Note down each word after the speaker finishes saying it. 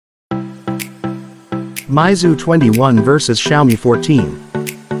Meizu 21 vs Xiaomi 14.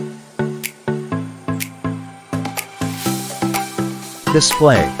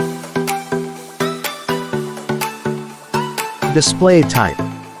 Display. Display type.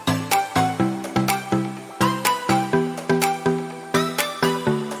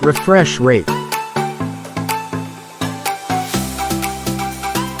 Refresh rate.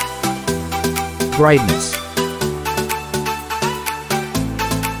 Brightness.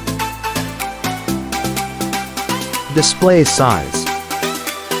 Display size.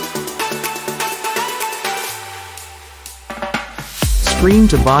 Screen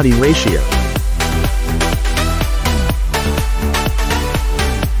to body ratio.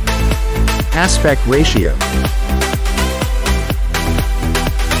 Aspect ratio.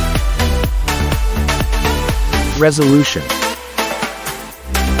 Resolution.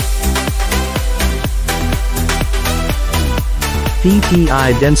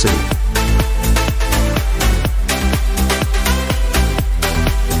 PPI density.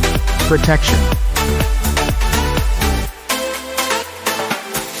 Protection.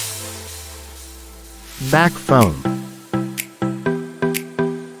 Back foam.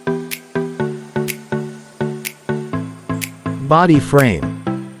 Body frame.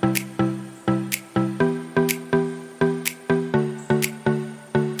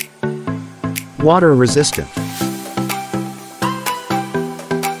 Water resistant.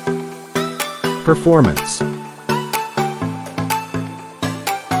 Performance.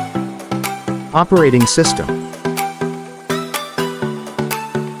 Operating system.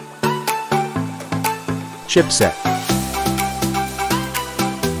 Chipset.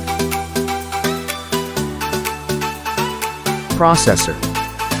 Processor.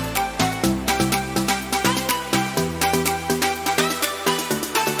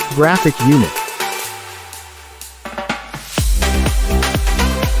 Graphic unit.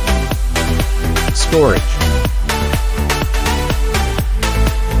 Storage.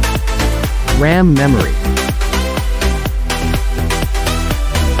 RAM memory.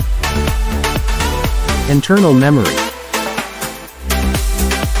 Internal memory.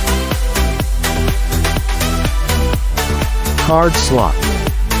 Card slot.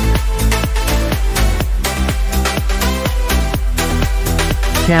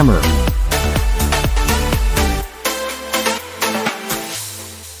 Camera.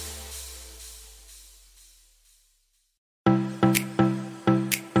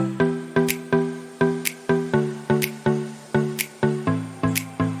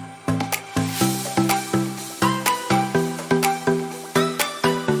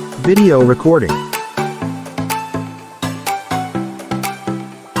 Video recording.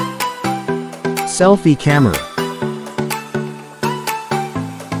 Selfie camera.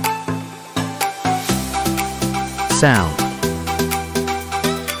 Sound.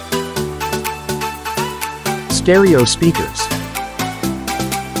 Stereo speakers.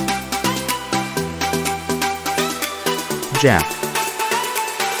 Jack.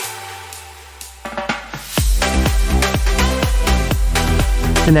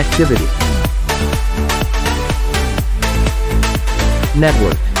 Connectivity.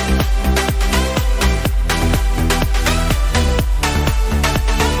 Network.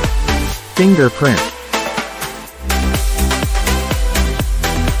 Fingerprint.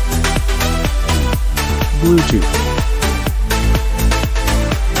 Bluetooth.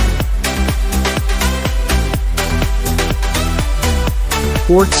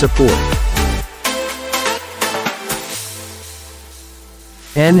 Port support.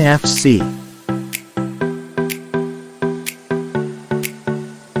 NFC.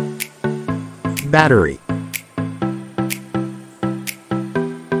 Battery.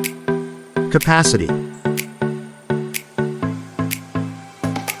 Capacity.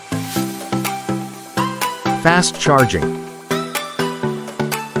 Fast charging.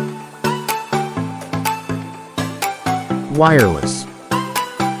 Wireless.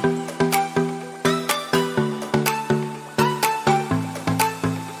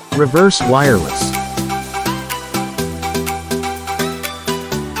 Reverse wireless.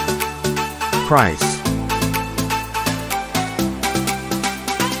 Price.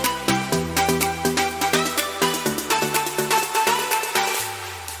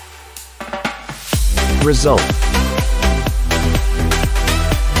 Result.